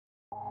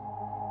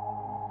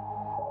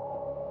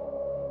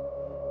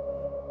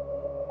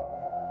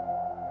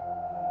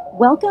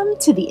Welcome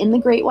to the In the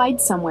Great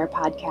Wide Somewhere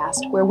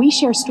podcast, where we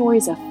share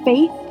stories of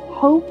faith,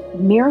 hope,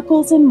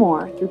 miracles, and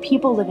more through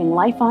people living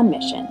life on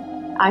mission.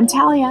 I'm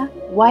Talia,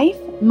 wife,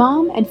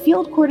 mom, and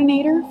field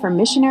coordinator for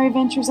Missionary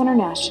Ventures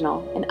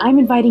International, and I'm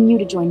inviting you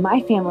to join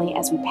my family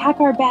as we pack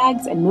our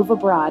bags and move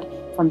abroad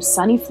from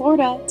sunny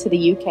Florida to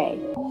the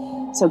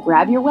UK. So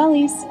grab your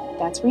wellies,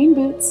 that's rain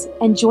boots,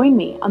 and join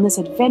me on this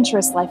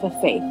adventurous life of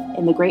faith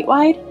in the Great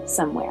Wide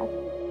Somewhere.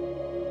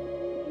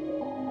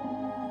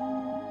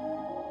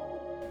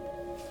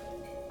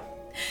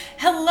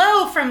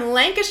 Hello from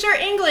Lancashire,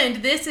 England.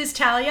 This is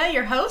Talia,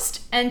 your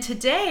host, and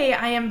today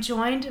I am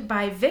joined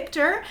by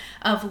Victor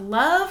of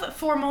Love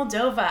for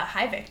Moldova.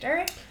 Hi,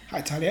 Victor.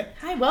 Hi, Talia.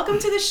 Hi, welcome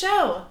to the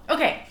show.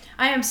 Okay,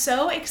 I am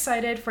so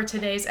excited for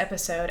today's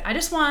episode. I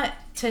just want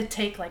to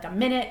take like a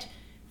minute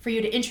for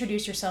you to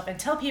introduce yourself and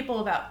tell people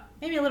about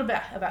maybe a little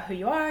bit about who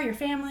you are, your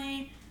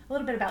family, a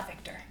little bit about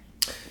Victor.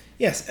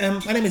 Yes,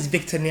 my name is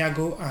Victor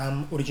Neagu.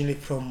 I'm originally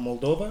from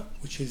Moldova,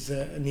 which is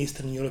an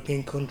Eastern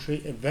European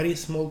country, a very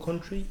small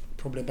country,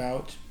 probably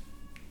about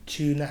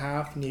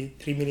 2.5, nearly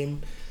 3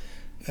 million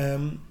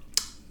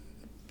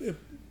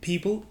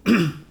people.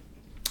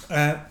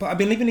 But I've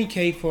been living in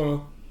UK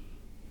for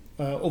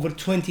over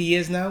 20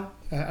 years now.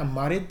 I'm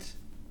married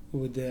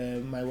with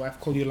my wife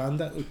called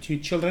Yolanda, with 2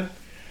 children.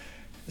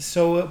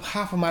 So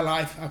half of my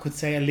life, I could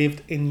say, I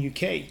lived in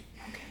UK.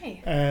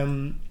 Okay.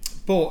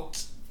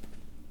 But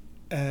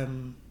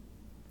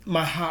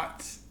my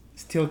heart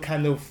still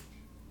kind of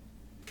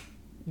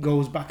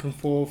goes back and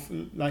forth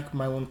like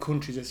my own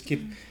country. Just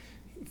keep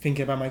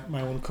thinking about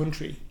my own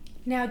country.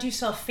 Now, do you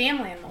still have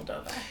family in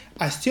Moldova?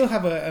 I still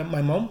have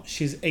my mom.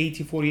 She's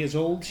 84 years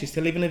old. She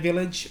still lives in a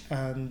village,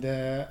 and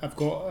I've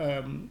got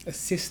a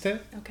sister.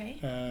 Okay.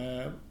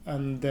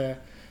 And the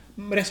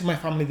rest of my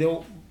family,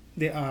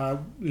 they are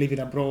living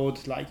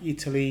abroad, like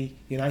Italy,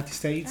 United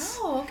States.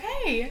 Oh, okay.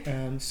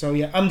 So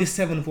yeah, I'm the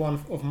 7th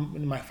one of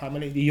my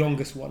family, the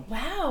youngest one.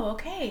 Wow,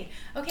 okay.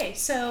 Okay,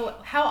 so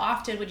how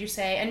often would you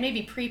say, and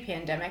maybe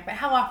pre-pandemic, but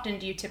how often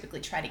do you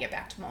typically try to get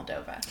back to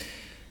Moldova?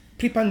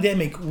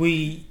 Pre-pandemic,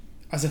 we,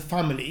 as a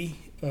family,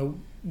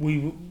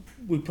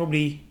 we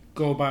probably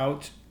go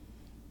about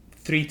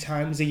 3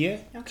 times a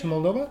year to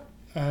Moldova.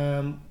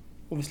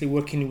 Obviously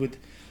working with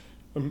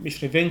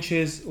Missionary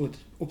Ventures, with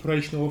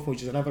Operation Orphan,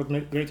 which is another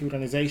great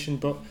organization,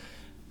 but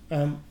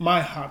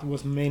my heart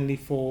was mainly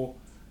for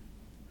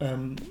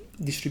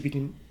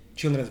distributing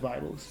children's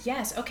Bibles.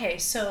 Yes, okay,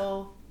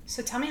 so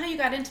tell me how you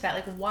got into that.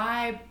 Like,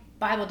 why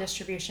Bible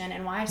distribution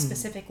and why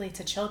specifically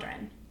to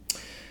children?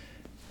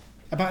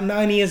 About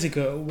 9 years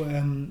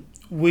ago,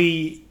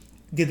 we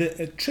did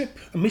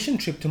a mission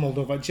trip to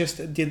Moldova.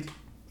 Just did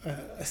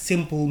a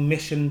simple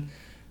mission,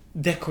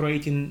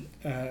 decorating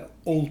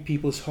old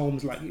people's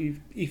homes. Like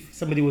if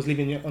somebody was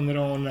living on their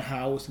own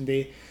house and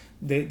they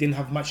didn't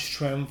have much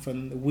strength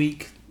and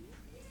weak,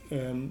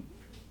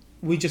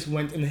 we just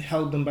went and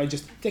helped them by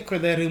just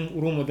decorating their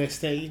room where they're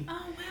staying.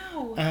 Oh,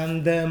 wow.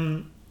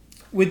 And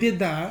we did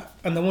that,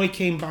 and then when we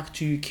came back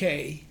to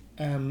UK,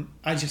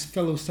 I just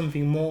felt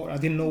something more. I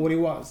didn't know what it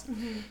was.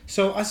 Mm-hmm.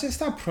 So I just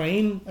started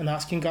praying and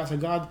asking God, so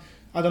God,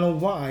 I don't know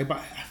why, but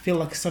I feel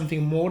like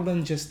something more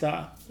than just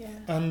that.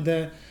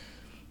 Yeah.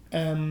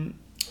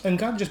 And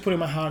God just put in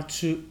my heart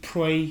to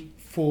pray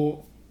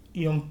for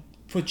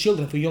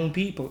children, for young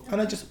people. Okay.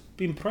 And I just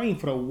been praying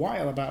for a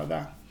while about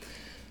that.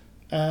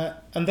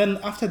 And then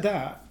after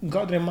that,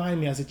 God reminded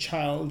me as a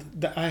child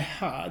that I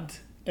had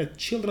a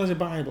children's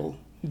Bible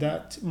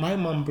that my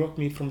mom brought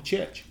me from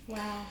church.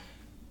 Wow.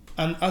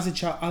 And as a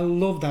child, I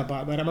loved that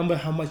Bible. I remember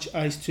how much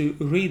I used to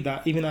read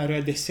that. Even I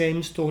read the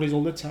same stories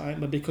all the time,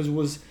 but because it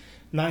was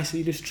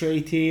nicely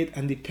illustrated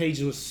and the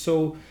page was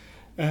so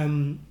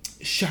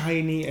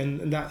shiny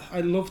and that,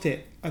 I loved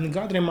it. And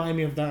God reminded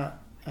me of that.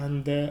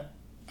 And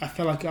I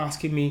felt like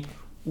asking me,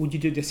 would you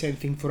do the same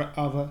thing for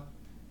other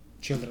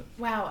children?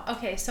 Wow.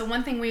 Okay. So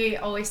one thing we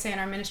always say in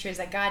our ministry is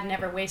that God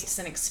never wastes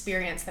an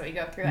experience that we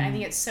go through. And I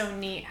think it's so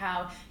neat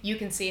how you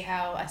can see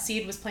how a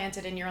seed was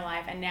planted in your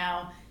life, and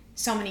now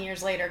so many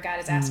years later, God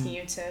is asking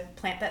you to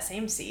plant that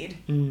same seed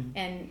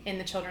in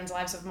the children's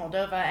lives of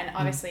Moldova. And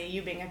obviously,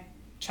 you being a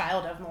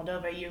child of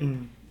Moldova,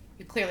 you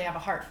clearly have a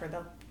heart for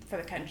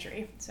the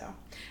country. So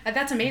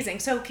that's amazing.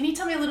 So can you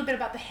tell me a little bit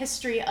about the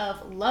history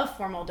of Love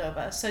for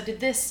Moldova? So did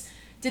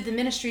the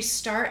ministry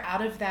start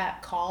out of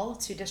that call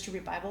to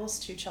distribute Bibles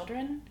to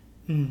children?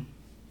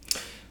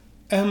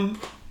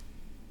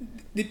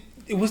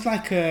 It was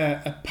like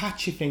a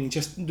patchy thing,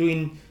 just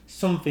doing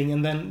something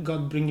and then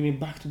God bringing me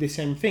back to the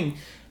same thing.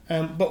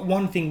 But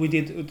one thing we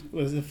did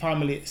as a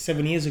family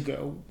 7 years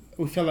ago,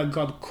 we felt like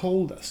God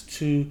called us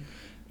to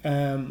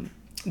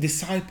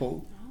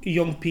disciple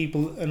young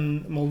people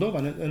in Moldova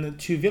and the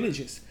 2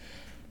 villages.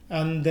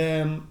 And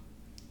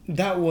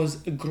that was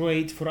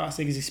great for us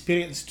as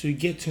experience to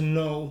get to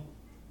know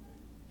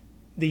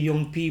the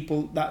young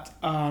people that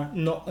are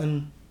not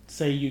in,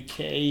 say, UK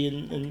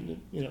and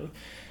you know,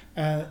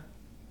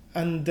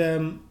 and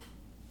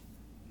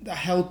that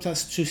helped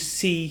us to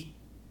see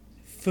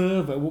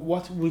further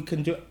what we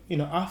can do,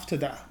 after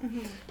that.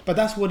 But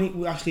that's when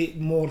it actually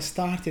more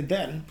started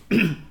then.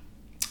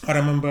 I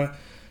remember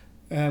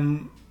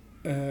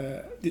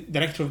the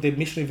director of the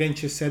missionary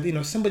venture said,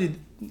 somebody,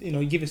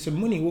 give us some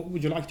money, what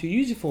would you like to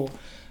use it for?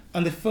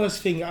 And the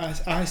first thing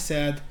I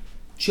said,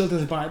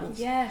 children's Bibles.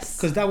 Yes.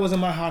 Because that was in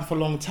my heart for a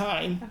long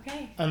time.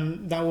 Okay.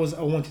 And that was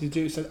I wanted to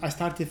do. So I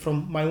started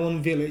from my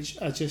own village.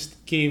 I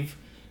just gave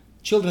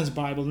children's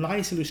Bible,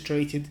 nice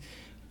illustrated,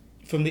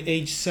 from the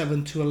age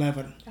 7 to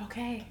 11.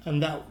 Okay.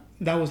 And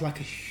that was like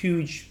a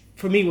huge,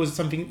 for me, was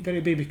something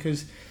very big,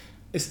 because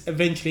it's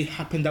eventually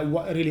happened that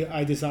what really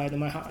I desired in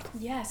my heart.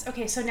 Yes.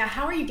 Okay. So now,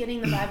 how are you getting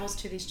the Bibles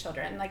to these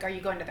children? Like, are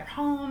you going to their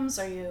homes?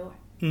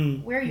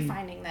 Where are you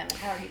finding them? And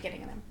how are you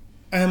getting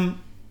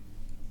them?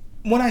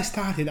 When I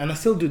started, and I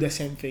still do the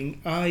same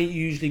thing, I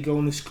usually go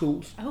into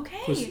schools. Okay.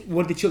 Because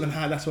what the children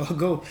had, that's where I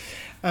go.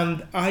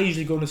 And I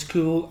usually go to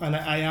school, and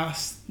I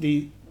ask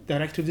the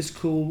director of the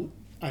school,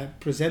 I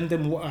present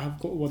them what I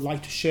would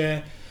like to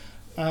share,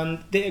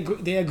 and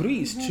they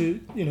agrees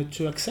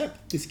to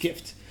accept this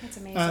gift. That's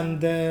amazing.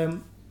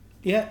 And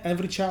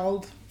every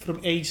child from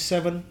age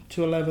 7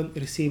 to 11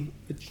 receive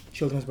a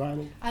children's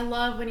Bible. I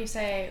love when you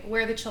say,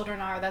 where the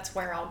children are, that's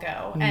where I'll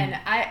go. And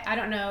I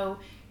don't know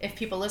if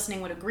people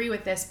listening would agree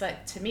with this,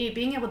 but to me,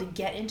 being able to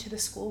get into the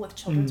school with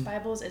children's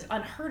Bibles is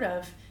unheard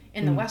of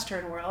in the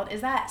Western world.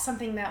 Is that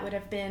something that would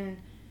have been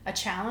a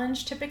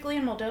challenge typically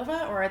in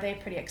Moldova, or are they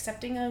pretty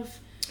accepting of?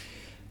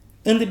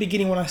 In the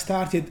beginning, when I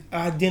started,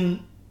 I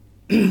didn't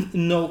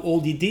know all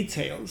the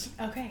details.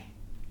 Okay.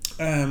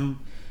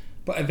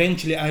 But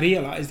eventually I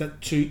realized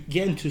that to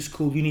get into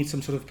school, you need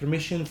some sort of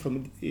permission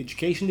from the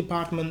education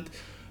department.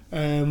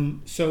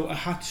 So I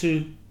had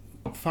to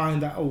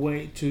find out a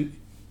way to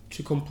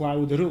comply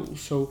with the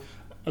rules. So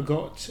I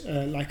got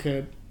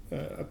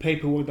a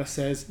paperwork that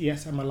says,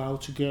 yes, I'm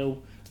allowed to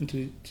go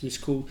to the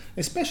school.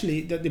 Especially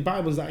that the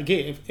Bibles that I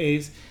give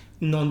is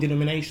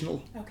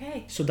non-denominational.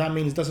 Okay. So that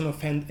means it doesn't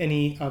offend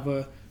any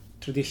other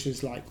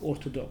traditions like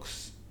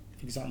Orthodox,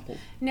 for example.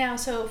 Now,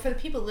 so for the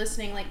people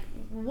listening, like,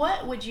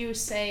 what would you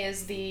say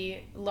is the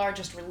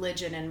largest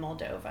religion in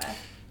Moldova?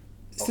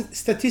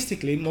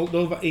 Statistically,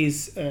 Moldova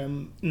is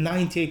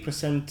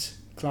 98%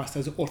 classed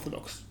as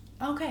Orthodox.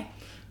 Okay.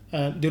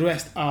 The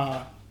rest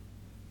are,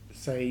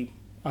 say,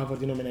 other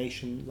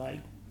denomination like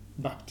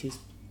Baptist,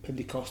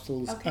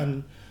 Pentecostals,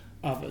 and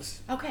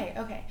others.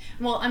 Okay.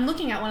 Well, I'm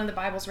looking at one of the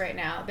Bibles right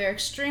now. They're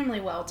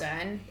extremely well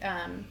done.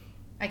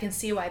 I can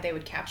see why they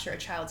would capture a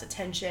child's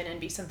attention and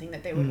be something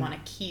that they would want to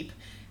keep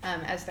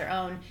as their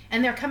own.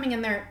 And they're coming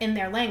in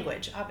their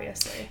language,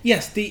 obviously.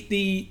 Yes,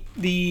 the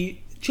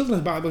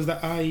children's Bibles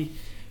that I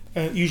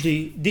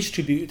usually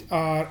distribute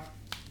are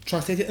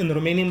translated in the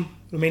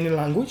Romanian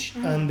language,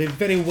 and they're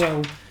very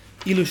well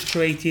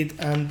illustrated,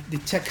 and the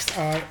texts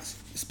are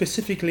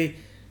specifically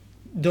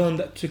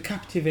done to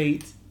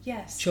captivate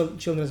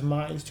children's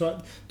minds,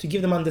 to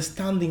give them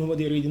understanding of what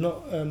they're reading,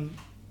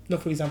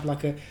 not for example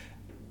like a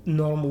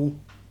normal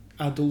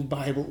adult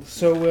Bible.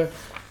 So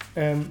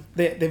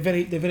they're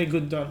very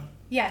good done.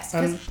 Yes.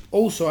 And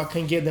also I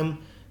can get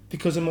them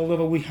because in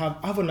Moldova we have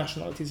other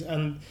nationalities,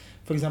 and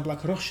for example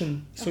like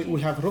Russian, so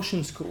we have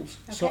Russian schools.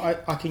 So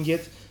I can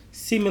get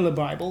similar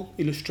Bible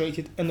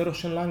illustrated in the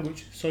Russian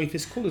language. So if the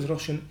school is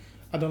Russian,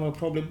 I don't have a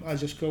problem. I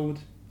just go with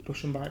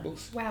Russian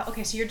Bibles. Wow.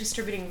 Okay, so you're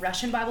distributing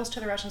Russian Bibles to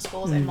the Russian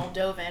schools and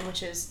Moldovan,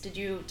 which is, did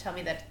you tell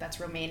me that's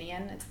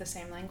Romanian? It's the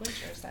same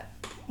language, or is that?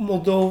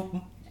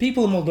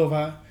 People in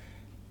Moldova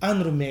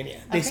and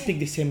Romania, they speak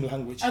the same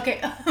language.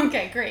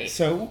 Okay, great.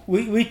 So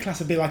we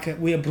class a bit like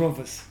we are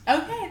brothers.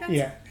 Okay,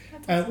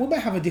 that's awesome. We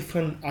might have a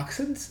different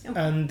accents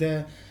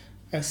and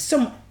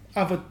some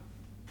other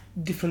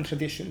different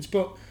traditions,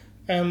 but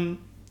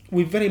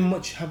we very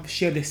much have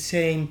shared the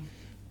same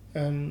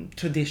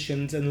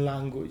traditions and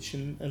language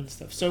and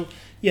stuff. So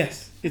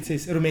yes, it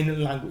is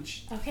Romanian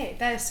language. Okay,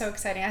 that is so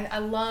exciting. I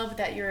love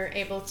that you're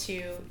able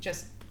to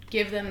just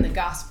give them the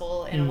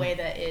gospel in a way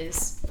that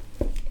is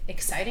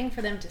exciting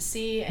for them to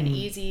see and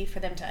easy for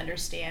them to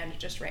understand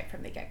just right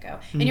from the get-go.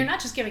 And you're not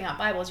just giving out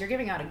Bibles, you're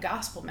giving out a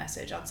gospel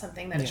message on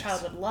something that a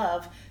child would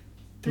love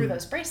through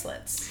those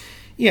bracelets.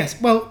 Yes,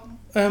 well,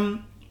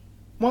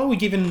 while we're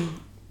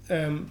given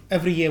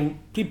every year,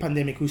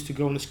 pre-pandemic, we used to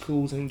go in the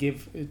schools and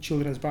give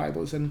children's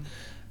Bibles, and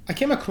I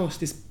came across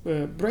this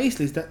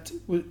bracelet that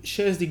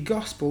shares the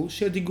gospel,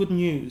 shares the good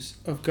news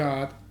of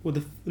God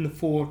in the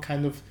 4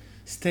 kind of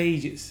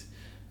stages.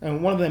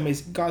 And one of them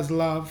is God's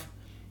love,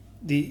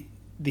 the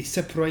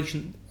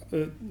separation,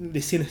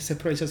 the sin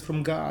separates us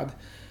from God,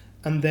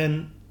 and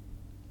then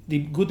the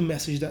good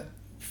message that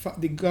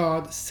the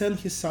God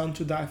sent His Son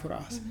to die for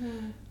us.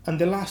 And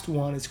the last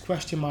one is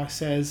question mark,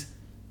 says,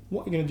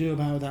 what are you going to do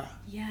about that?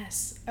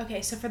 Yes.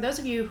 Okay, so for those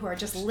of you who are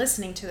just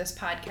listening to this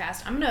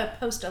podcast, I'm going to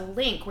post a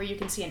link where you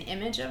can see an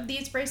image of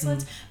these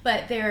bracelets,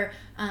 but they're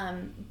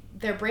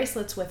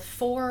bracelets with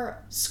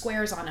 4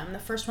 squares on them. The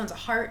first one's a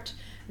heart,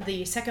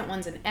 the second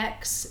one's an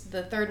X,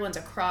 the third one's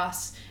a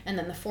cross, and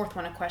then the fourth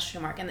one a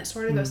question mark. And it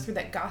sort of goes through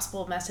that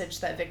gospel message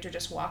that Victor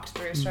just walked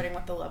through, starting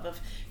with the love of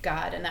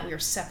God and that we were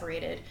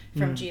separated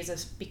from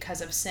Jesus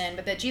because of sin,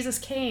 but that Jesus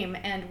came,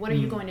 and what are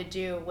you going to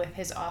do with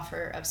his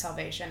offer of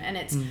salvation? And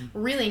it's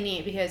really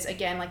neat because,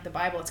 again, like the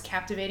Bible, it's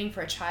captivating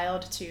for a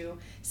child to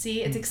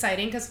see. It's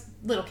exciting because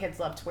little kids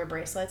love to wear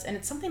bracelets, and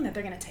it's something that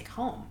they're going to take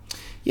home.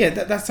 Yeah,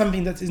 that's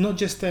something that is not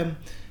just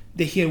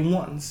they hear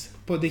once,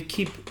 but they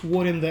keep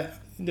wearing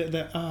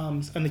their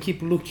arms, and they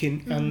keep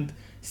looking and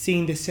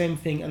seeing the same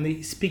thing, and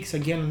it speaks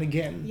again and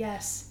again.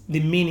 Yes. The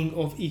meaning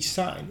of each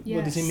sign. Yes.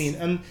 What does it mean?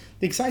 And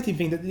the exciting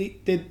thing that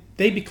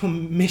they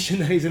become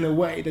missionaries in a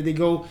way that they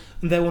go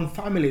in their own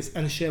families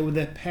and share with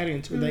their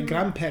parents, with their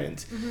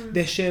grandparents.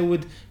 They share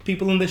with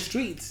people on the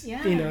streets.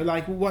 Yeah. You know,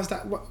 like, what's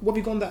that? What have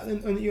you got that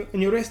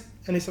on your wrist?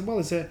 And they said, well,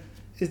 it's a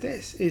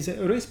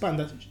wristband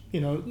that, you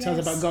know, tells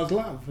about God's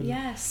love. And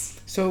yes.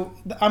 So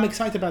I'm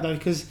excited about that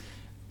because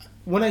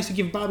when I used to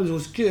give Bibles, it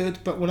was good,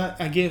 but when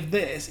I gave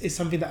this, it's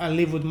something that I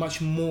live with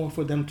much more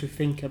for them to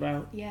think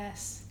about.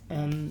 Yes.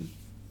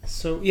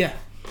 So, yeah.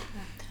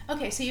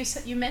 Okay, so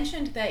you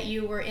mentioned that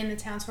you were in the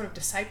town sort of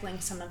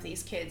discipling some of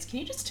these kids. Can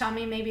you just tell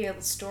me maybe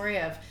a story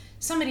of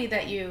somebody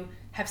that you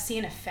have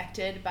seen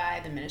affected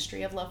by the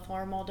ministry of Love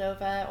for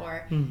Moldova,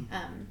 or...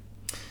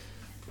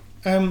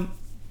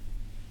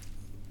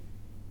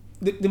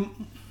 The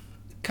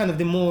kind of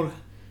the more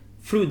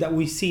fruit that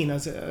we've seen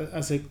as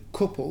a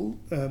couple,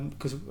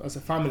 because as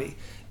a family,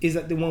 is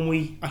that the one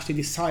we actually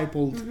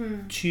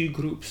discipled 2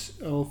 groups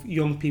of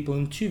young people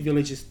in 2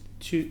 villages,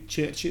 2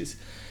 churches.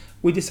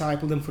 We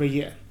discipled them for a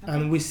year,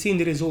 and we've seen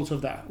the results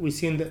of that. We've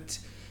seen that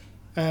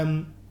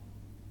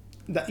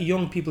that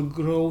young people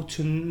grow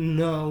to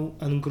know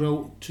and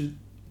grow to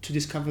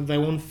discover their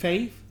own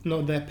faith,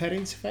 not their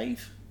parents'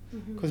 faith,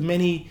 because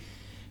many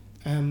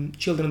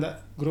children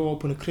that grow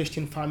up in a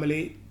Christian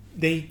family,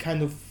 they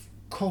kind of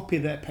copy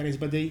their parents,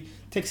 but it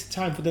takes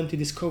time for them to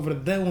discover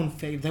their own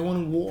faith, their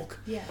own walk,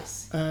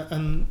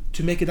 and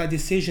to make that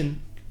decision.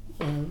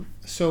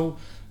 So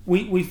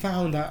we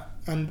found that,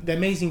 and the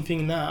amazing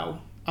thing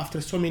now,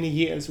 after so many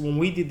years, when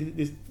we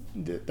did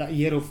that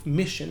year of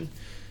mission,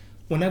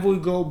 whenever we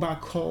go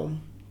back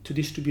home to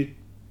distribute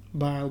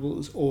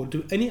Bibles or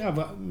do any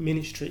other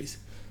ministries,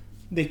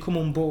 they come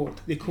on board,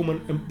 they come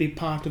and be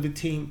part of the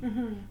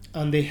team,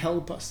 and they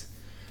help us.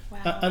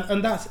 Wow.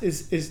 And that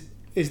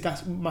is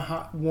that my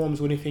heart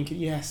warms when you think,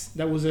 yes,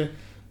 that was a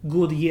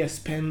good year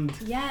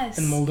spent in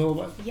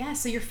Moldova. Yeah,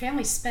 so your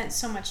family spent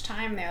so much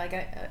time there, like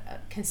a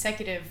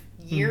consecutive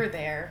year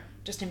there,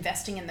 just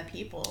investing in the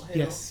people who...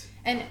 Yes.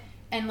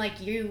 And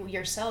like you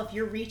yourself,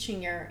 you're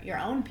reaching your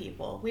own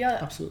people. We all,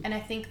 absolutely. And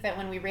I think that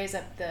when we raise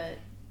up the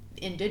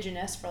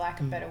indigenous, for lack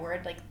of a better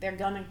word, like they're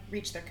going to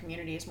reach their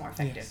communities more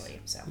effectively.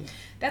 Yes. So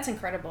that's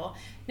incredible.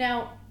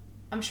 Now,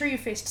 I'm sure you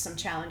faced some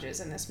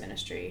challenges in this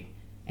ministry,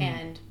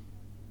 and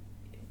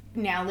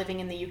now living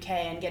in the UK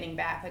and getting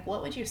back, like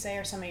what would you say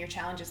are some of your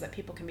challenges that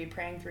people can be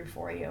praying through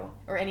for you,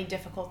 or any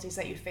difficulties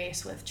that you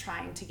face with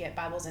trying to get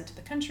Bibles into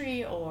the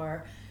country,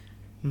 or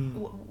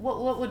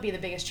what would be the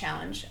biggest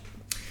challenge?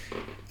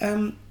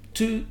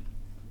 To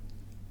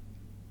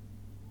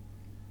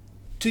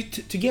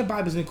get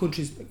Bibles in the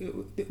countries,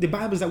 the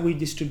Bibles that we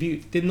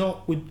distribute,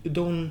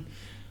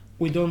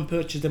 we don't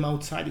purchase them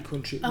outside the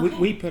country. Okay.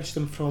 We purchase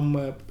them from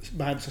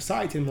Bible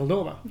Society in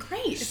Moldova.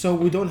 Great. So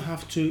we don't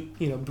have to,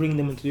 bring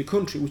them into the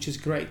country, which is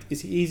great.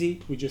 It's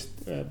easy. We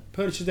just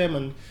purchase them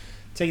and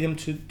take them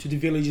to the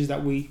villages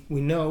that we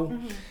know.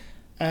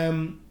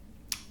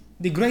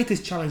 The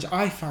greatest challenge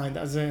I find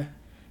as a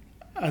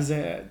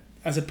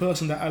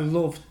person that I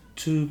love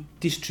to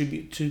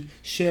distribute, to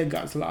share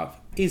God's love,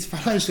 is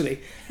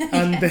financially.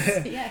 And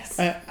yes.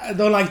 I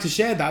don't like to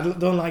share that, I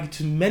don't like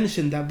to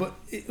mention that, but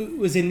it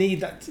was a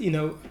need that,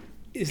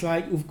 it's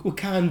like we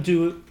can't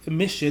do a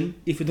mission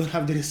if we don't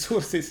have the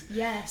resources.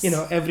 Yes.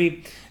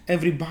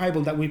 Every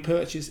Bible that we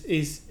purchase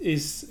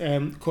is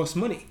costs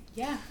money.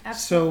 Yeah,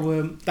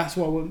 absolutely. So that's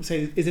what I would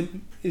say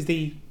is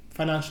the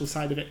financial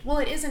side of it. Well,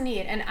 it is a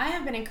need, and I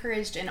have been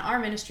encouraged in our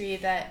ministry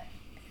that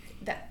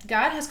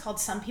God has called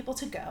some people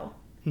to go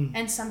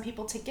and some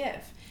people to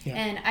give. Yeah.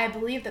 And I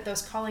believe that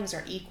those callings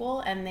are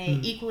equal, and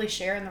they equally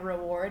share in the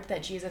reward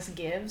that Jesus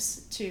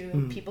gives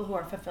to people who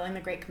are fulfilling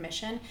the Great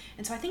Commission.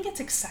 And so I think it's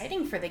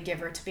exciting for the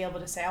giver to be able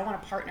to say, I want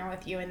to partner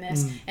with you in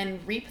this and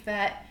reap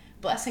that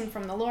blessing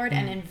from the Lord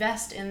and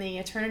invest in the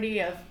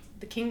eternity of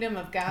the kingdom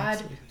of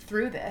God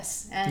through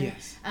this. And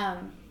yes.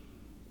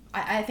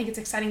 I think it's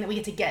exciting that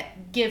we get to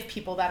give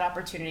people that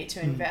opportunity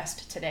to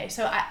invest today.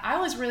 So I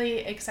was really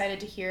excited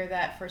to hear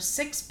that for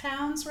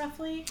 £6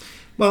 roughly.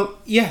 Well,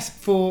 yes,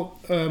 for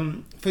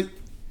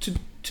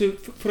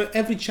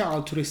every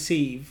child to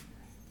receive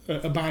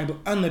a Bible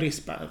and a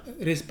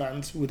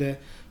wristbands with the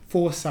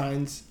 4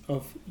 signs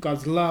of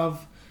God's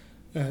love,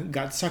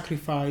 God's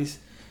sacrifice,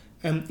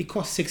 it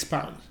costs £6.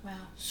 Wow.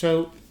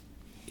 So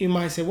you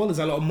might say, well, there's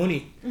a lot of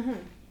money,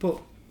 but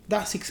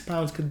that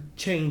 £6 could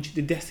change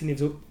the destiny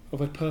of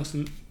a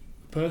person.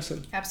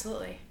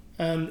 Absolutely.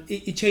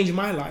 It changed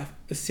my life.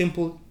 A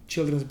simple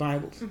children's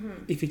Bibles.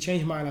 If it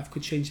changed my life, it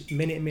could change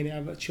many, many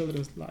other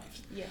children's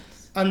lives. Yes.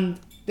 And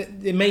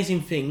the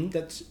amazing thing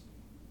that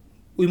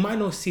we might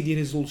not see the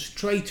results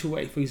straight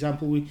away. For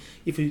example,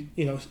 if we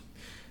you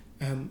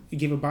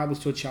give a Bible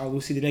to a child,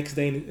 we'll see the next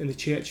day in the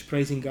church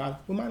praising God.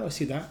 We might not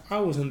see that. I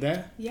wasn't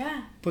there.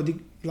 Yeah. But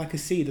like a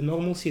seed, a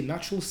normal seed,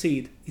 natural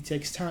seed, it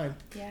takes time.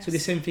 Yes. So the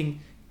same thing,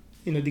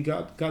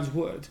 God's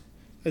word,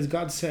 as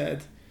God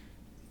said,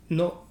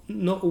 not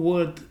a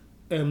word.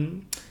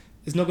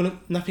 There's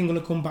nothing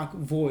gonna come back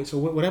void. So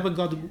whatever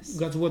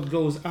God's word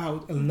goes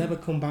out, it'll never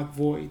come back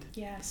void.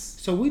 Yes.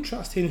 So we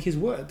trust in His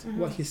word,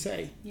 what He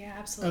say. Yeah,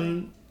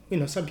 absolutely.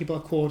 And some people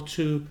are called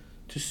to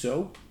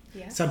sow.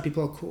 Yeah. Some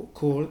people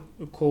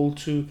are called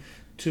to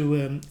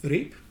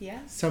reap. Yeah.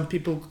 Some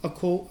people are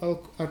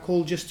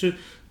called just to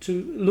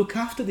look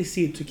after the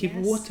seed, to keep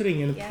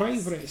watering and pray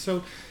for it.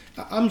 So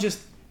I'm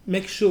just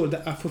make sure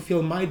that I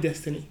fulfill my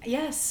destiny.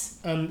 Yes.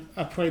 And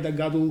I pray that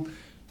God will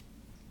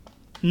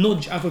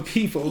nudge other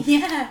people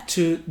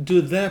to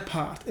do their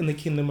part in the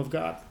kingdom of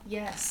God.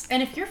 Yes.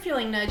 And if you're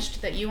feeling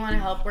nudged that you want to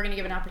help, we're going to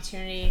give an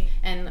opportunity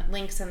and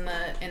links in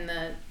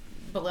the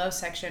below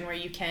section where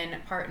you can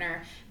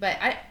partner. But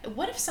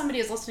what if somebody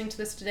is listening to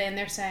this today and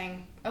they're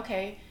saying,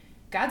 okay,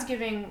 God's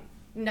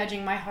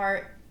nudging my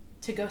heart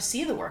to go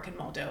see the work in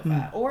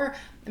Moldova, or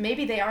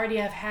maybe they already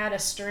have had a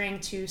stirring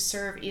to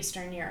serve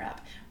Eastern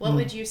Europe. What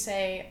would you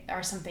say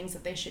are some things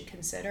that they should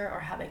consider, or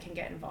how they can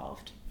get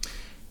involved?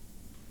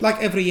 Like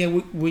every year,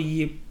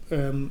 we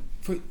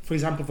for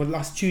example, for the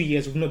last 2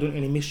 years, we've not done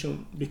any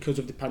mission because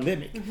of the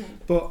pandemic.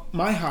 But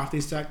my heart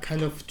is that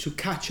kind of to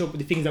catch up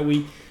with the things that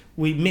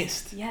we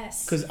missed.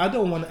 Yes. Because I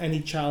don't want any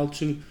child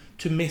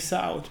to miss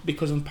out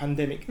because of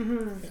pandemic.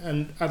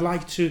 And I'd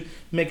like to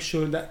make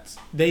sure that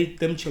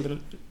them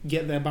children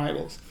get their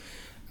Bibles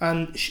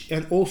and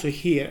also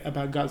hear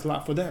about God's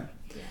love for them.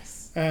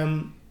 Yes.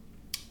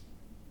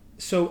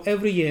 So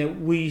every year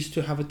we used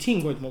to have a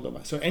team going to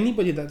Moldova. So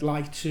anybody that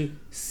like to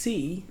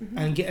see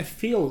and get a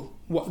feel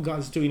what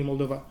God's doing in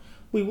Moldova,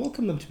 we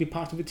welcome them to be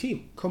part of the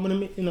team. Come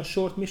on a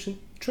short mission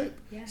trip.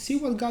 Yes. See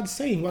what God's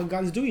saying, what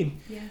God's doing.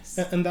 Yes.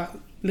 And that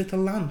little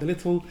land, the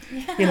little,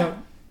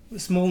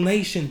 small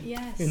nation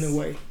in a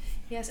way.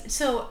 Yes.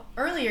 So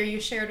earlier you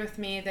shared with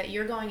me that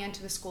you're going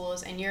into the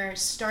schools and you're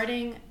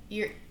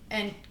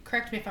and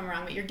correct me if I'm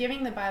wrong, but you're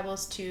giving the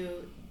Bibles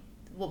to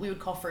what we would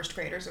call first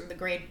graders, or the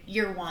grade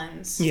year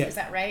ones. Yeah. Is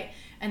that right?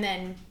 And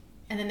then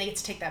they get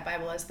to take that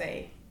Bible as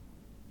they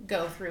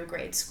go through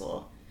grade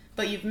school.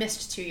 But you've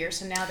missed 2 years,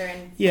 so now they're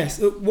in. Yes.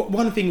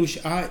 One thing which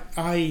I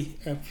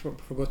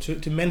forgot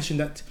to mention,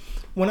 that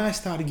when I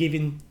started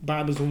giving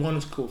Bibles in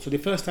one school, so the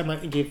first time I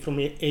gave from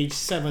age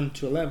 7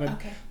 to 11,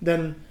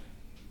 then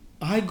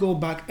I go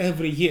back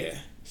every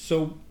year.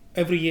 So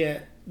every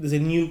year there's a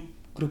new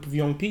group of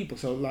young people,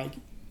 so like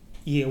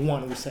year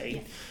 1 we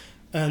say,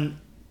 and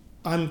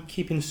I'm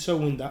keeping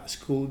sowing that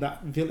school,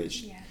 that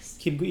village,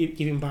 keep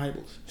giving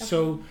Bibles.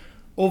 So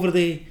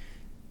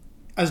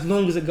as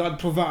long as God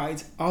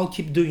provides, I'll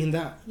keep doing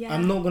that.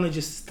 I'm not going to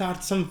just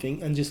start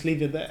something and just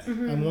leave it there.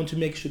 I want to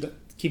make sure that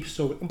keeps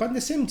sowing. But at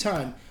the same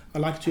time, I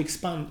like to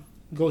expand,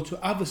 go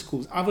to other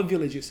schools, other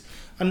villages.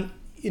 And,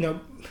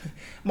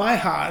 my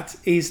heart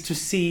is to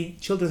see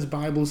children's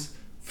Bibles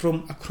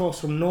from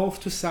north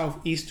to south,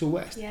 east to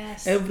west.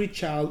 Yes. Every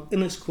child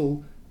in a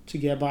school to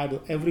get a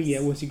Bible every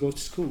year once he goes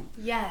to school.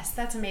 Yes,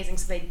 that's amazing.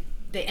 So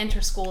they enter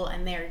school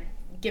and they're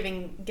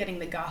getting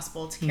the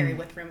gospel to carry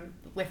with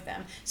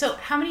them. So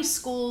how many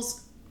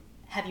schools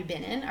have you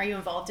been in? Are you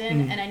involved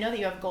in? And I know that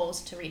you have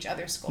goals to reach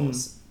other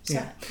schools.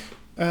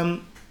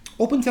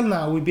 Up until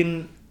now, we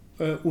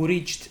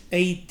reached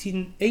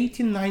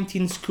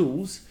 19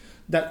 schools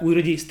that we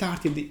already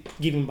started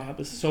giving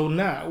Bibles. So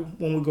now,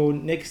 when we go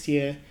next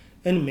year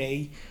in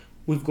May,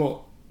 we've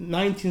got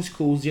 19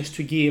 schools just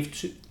to give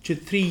to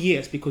 3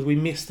 years, because we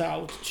missed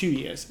out 2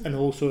 years, and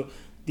also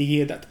the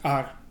year that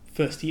our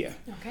first year.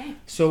 Okay.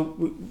 So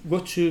we've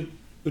got to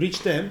reach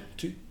them,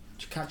 to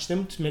catch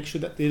them, to make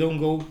sure that they don't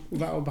go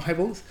without our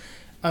Bibles.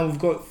 And we've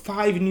got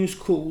 5 new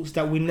schools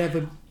that we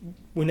never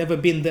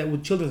been there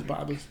with children's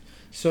Bibles.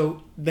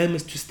 So them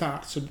is to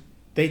start. So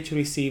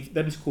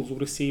them schools will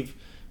receive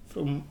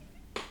from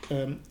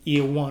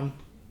year 1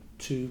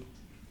 to,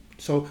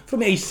 so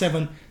from age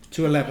 7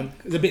 to 11.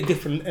 It's a bit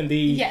different in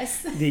the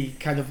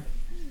kind of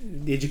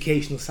the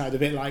educational side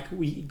of it, like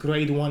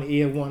grade 1,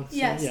 year 1. So,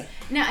 yes.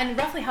 Now, and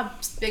roughly how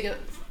big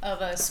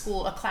of a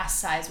school, a class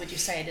size would you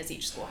say does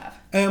each school have?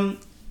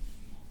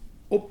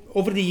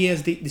 Over the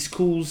years,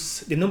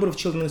 the number of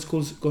children in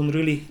schools gone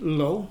really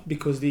low,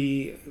 because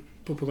the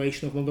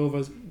population of Moldova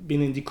has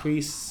been in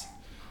decrease.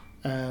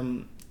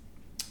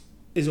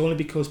 Is only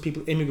because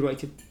people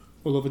immigrated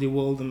all over the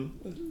world and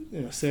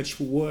search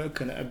for work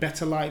and a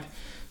better life.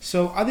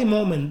 So at the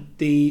moment,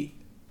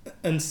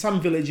 in some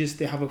villages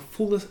they have a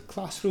full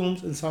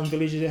classrooms, in some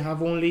villages they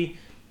have only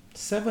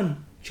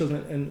 7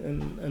 children,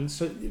 and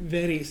so it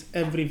varies.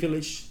 Every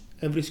village,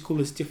 every school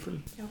is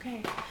different.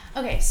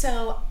 Okay.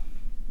 So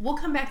we'll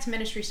come back to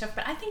ministry stuff,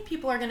 but I think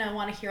people are going to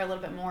want to hear a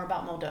little bit more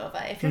about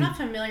Moldova. If you're not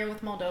familiar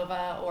with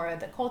Moldova or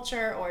the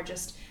culture or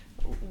just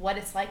what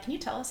it's like, can you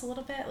tell us a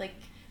little bit? Like,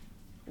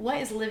 what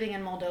is living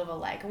in Moldova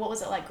like? Or what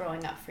was it like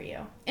growing up for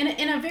you?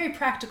 In a very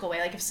practical way.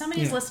 Like, if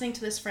somebody's listening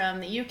to this from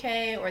the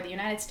UK or the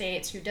United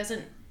States who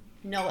doesn't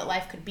know what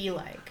life could be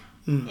like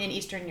in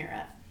Eastern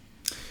Europe.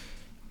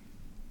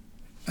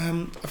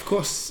 Of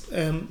course,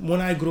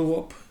 when I grew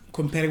up,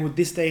 comparing with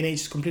this day and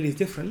age, is completely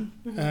different.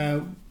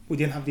 We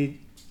didn't have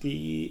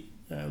the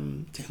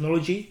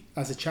technology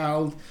as a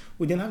child.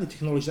 We didn't have the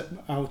technology that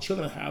our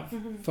children have,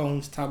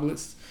 phones,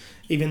 tablets,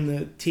 even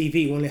the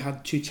TV. We only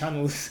had 2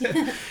 channels.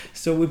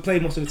 So we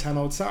played most of the time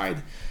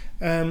outside.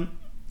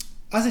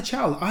 As a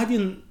child, I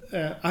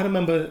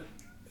remember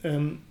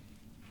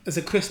as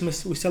a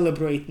Christmas, we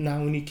celebrate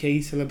now in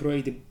UK,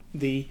 celebrate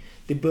the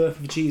birth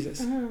of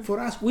Jesus. For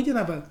us, we didn't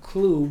have a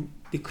clue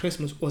the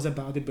Christmas was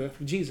about the birth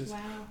of Jesus. Wow.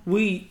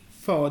 We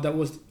thought that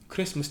was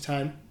Christmas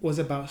time was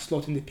about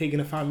slaughtering the pig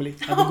in a family,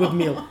 have a good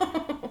meal.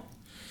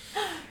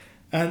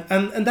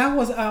 And that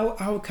was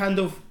our kind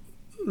of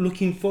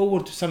looking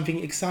forward to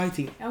something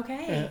exciting.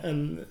 Okay.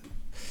 And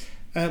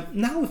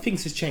now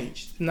things have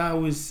changed.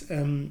 Now is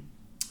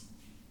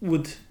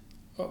with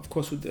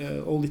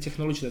all the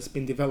technology that's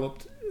been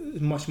developed,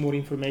 much more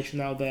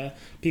information out there.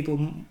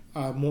 People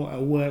are more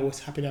aware of what's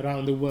happening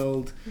around the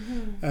world.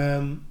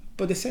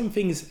 But the same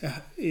thing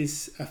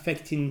is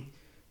affecting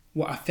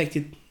what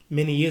affected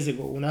many years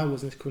ago when I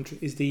was in this country,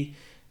 is the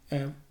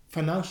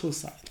financial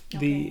side.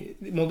 Okay.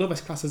 Moldova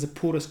is classed as the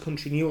poorest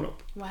country in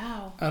Europe.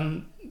 Wow.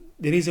 And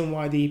the reason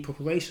why the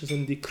population is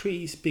on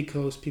decrease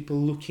because people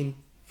looking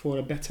for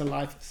a better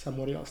life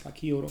somewhere else,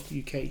 like Europe,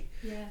 UK,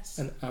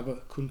 and other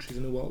countries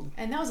in the world.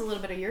 And that was a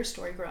little bit of your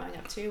story growing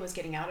up too, was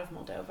getting out of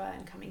Moldova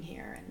and coming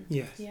here.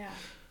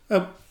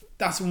 And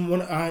that's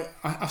when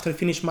after I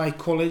finished my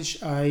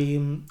college, I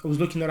was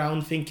looking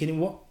around thinking,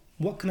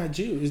 what can I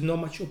do? There's not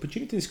much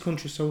opportunity in this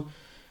country, so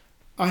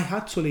I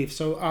had to leave.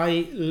 So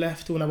I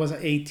left when I was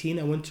 18.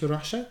 I went to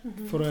Russia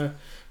for a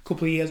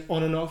couple of years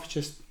on and off,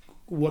 just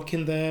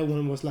working there when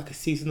it was like a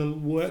seasonal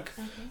work.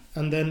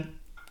 And then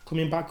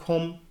coming back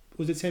home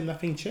was the same,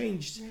 nothing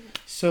changed. Right.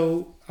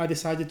 So I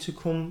decided to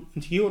come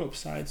into Europe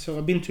side. So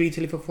I've been to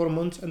Italy for 4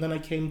 months, and then I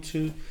came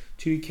to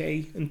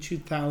UK in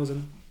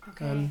 2000.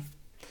 Okay.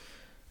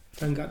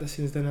 Thank God that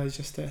since then I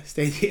just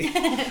stayed here.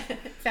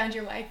 Found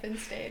your wife and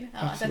stayed. Oh,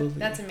 Absolutely.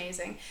 That's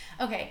amazing.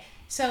 Okay,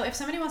 so if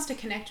somebody wants to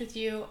connect with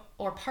you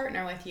or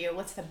partner with you,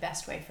 what's the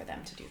best way for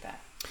them to do that?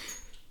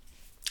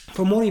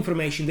 For more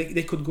information,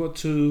 they could go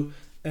to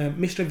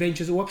Missionary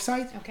Ventures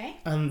website. Okay.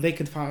 And they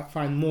could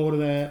find more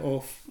there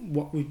of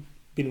what we've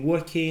been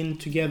working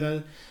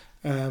together,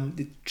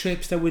 the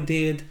trips that we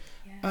did,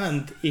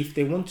 and if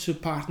they want to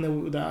partner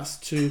with us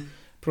to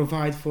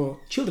provide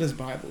for children's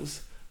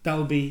Bibles, that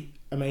would be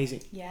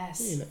amazing. Yes.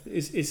 You know,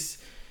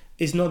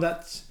 it's not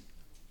that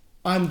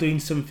I'm doing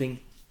something,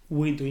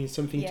 we're doing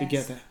something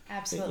together.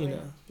 Absolutely. You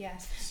know.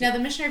 Yes. Now the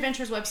Missionary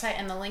Ventures website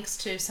and the links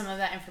to some of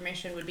that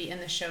information would be in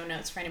the show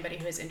notes for anybody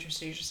who is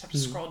interested. You just have to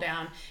scroll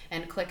down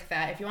and click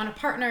that if you want to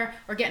partner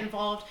or get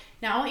involved.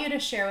 Now I want you to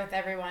share with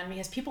everyone,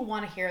 because people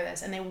want to hear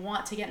this and they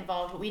want to get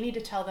involved, but we need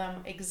to tell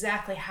them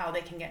exactly how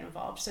they can get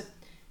involved. So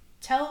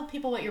tell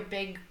people what your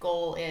big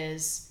goal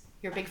is,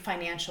 your big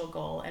financial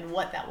goal, and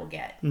what that will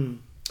get.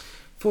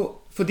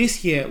 For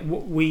this year,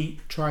 what we're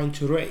trying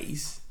to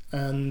raise,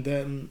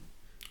 and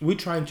we're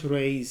trying to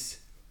raise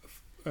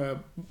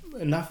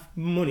enough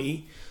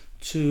money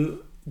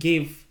to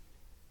give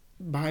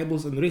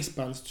Bibles and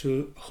wristbands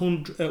to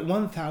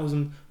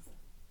 1,000,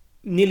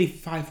 nearly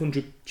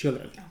 500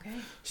 children. Okay.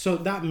 So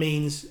that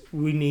means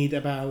we need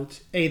about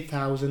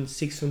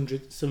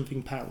 8,600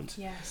 something pounds.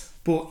 Yes.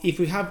 But if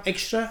we have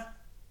extra,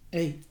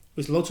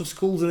 there's lots of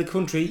schools in the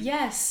country.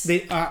 Yes.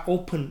 They are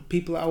open.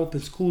 People are open.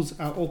 Schools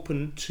are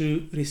open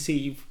to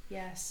receive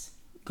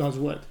God's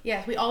word.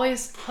 Yes, we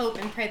always hope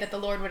and pray that the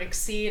Lord would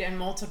exceed and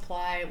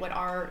multiply what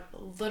our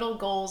little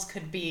goals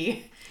could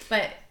be.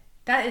 But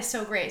that is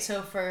so great.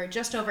 So for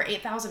just over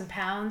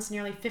 £8,000,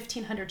 nearly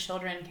 1,500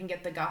 children can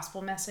get the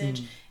gospel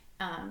message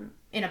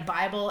in a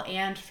Bible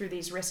and through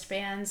these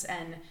wristbands.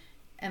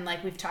 And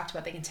like we've talked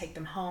about, they can take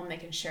them home. They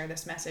can share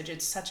this message.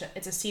 It's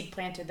a seed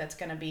planted that's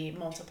going to be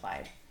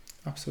multiplied.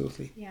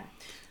 Absolutely.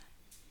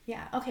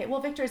 Yeah. Okay. Well,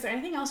 Victor, is there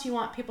anything else you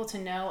want people to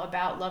know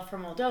about Love for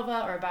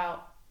Moldova or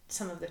about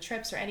some of the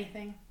trips or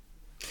anything?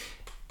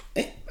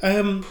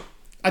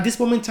 At this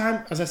moment in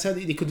time, as I said,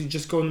 they could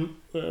just go on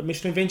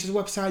Missionary Ventures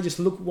website, just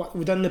look what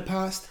we've done in the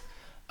past,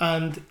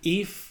 and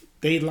if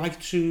they'd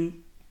like to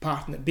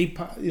partner,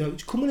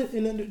 come on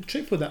in a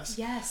trip with us.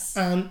 Yes.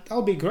 And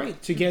that'll be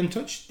great to get in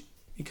touch.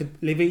 You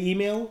could leave an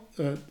email,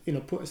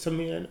 put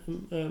some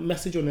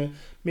message on a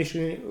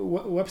missionary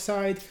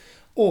website,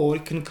 or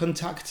you can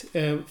contact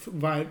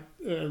via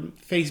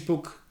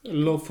Facebook,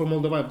 Love for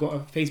Moldova. I've got a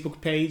Facebook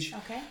page,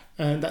 okay,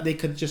 and that they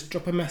could just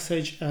drop a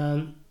message,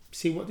 and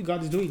see what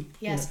God is doing.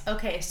 Yes.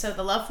 Okay. So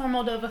the Love for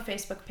Moldova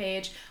Facebook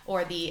page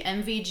or the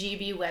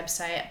MVGB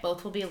website,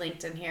 both will be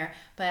linked in here.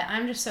 But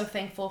I'm just so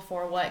thankful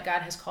for what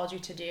God has called you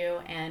to do,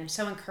 and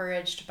so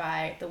encouraged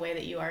by the way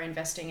that you are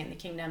investing in the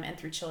kingdom and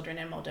through children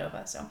in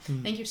Moldova. So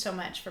thank you so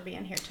much for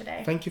being here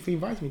today. Thank you for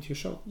inviting me to your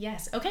show.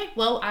 Yes. Okay.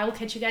 Well, I will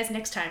catch you guys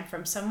next time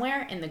from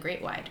somewhere in the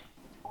Great Wide.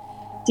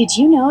 Did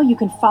you know you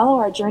can follow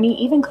our journey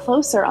even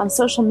closer on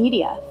social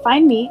media?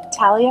 Find me,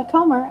 Talia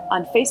Comer,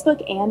 on Facebook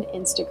and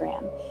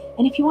Instagram.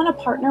 And if you want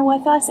to partner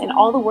with us in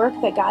all the work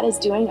that God is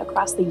doing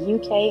across the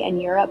UK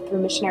and Europe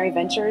through missionary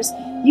ventures,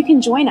 you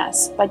can join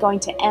us by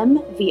going to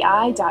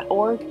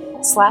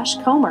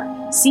mvi.org/Comer, Comer.